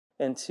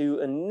And to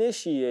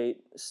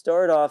initiate,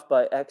 start off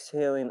by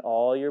exhaling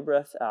all your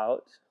breath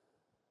out.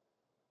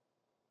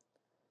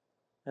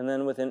 And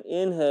then with an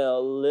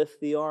inhale, lift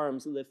the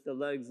arms, lift the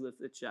legs, lift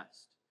the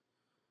chest.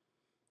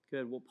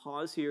 Good. We'll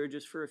pause here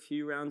just for a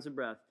few rounds of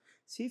breath.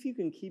 See if you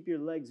can keep your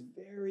legs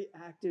very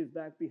active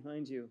back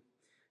behind you.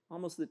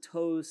 Almost the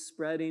toes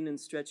spreading and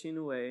stretching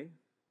away.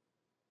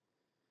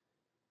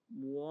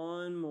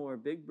 One more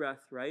big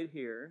breath right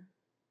here.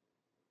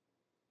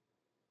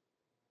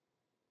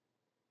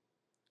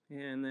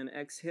 And then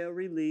exhale,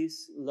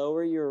 release.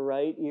 Lower your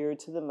right ear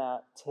to the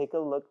mat. Take a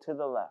look to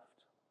the left.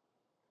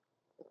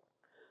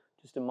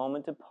 Just a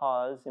moment to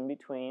pause in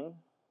between.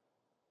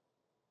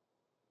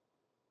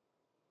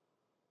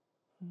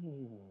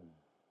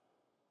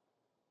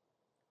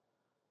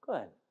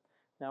 Good.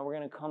 Now we're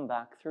going to come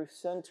back through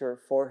center,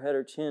 forehead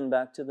or chin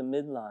back to the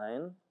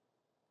midline.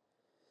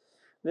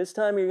 This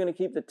time you're going to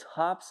keep the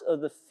tops of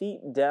the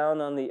feet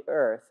down on the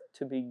earth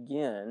to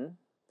begin.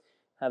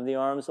 Have the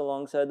arms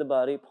alongside the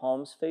body,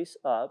 palms face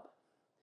up.